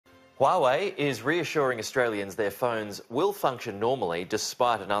Huawei is reassuring Australians their phones will function normally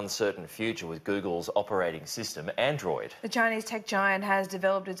despite an uncertain future with Google's operating system, Android. The Chinese tech giant has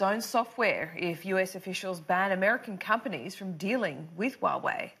developed its own software if US officials ban American companies from dealing with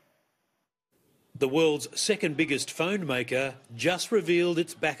Huawei. The world's second biggest phone maker just revealed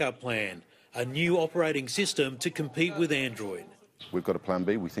its backup plan, a new operating system to compete with Android. We've got a plan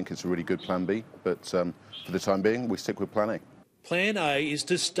B. We think it's a really good plan B, but for the time being, we stick with plan A. Plan A is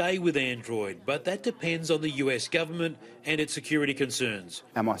to stay with Android, but that depends on the US government and its security concerns.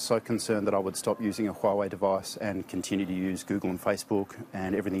 Am I so concerned that I would stop using a Huawei device and continue to use Google and Facebook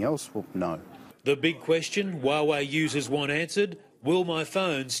and everything else? Well, no. The big question Huawei users want answered, will my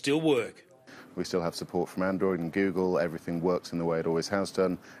phone still work? We still have support from Android and Google. Everything works in the way it always has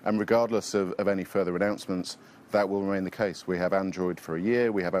done. And regardless of any further announcements, that will remain the case. We have Android for a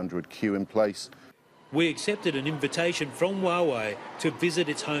year. We have Android Q in place. We accepted an invitation from Huawei to visit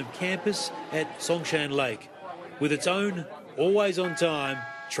its home campus at Songshan Lake, with its own always-on-time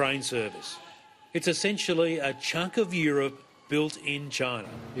train service. It's essentially a chunk of Europe built in China.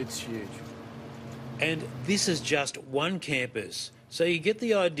 It's huge. And this is just one campus, so you get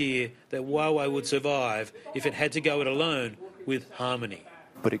the idea that Huawei would survive if it had to go it alone with Harmony.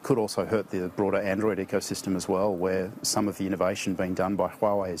 But it could also hurt the broader Android ecosystem as well, where some of the innovation being done by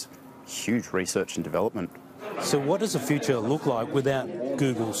Huawei is huge research and development. So what does the future look like without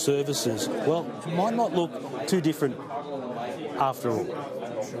Google services? Well, it might not look too different after all.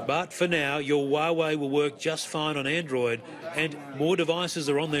 But for now, your Huawei will work just fine on Android, and more devices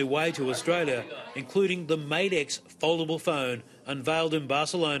are on their way to Australia, including the Mate X foldable phone unveiled in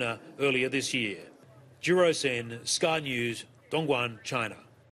Barcelona earlier this year. Sen, Sky News, Dongguan, China.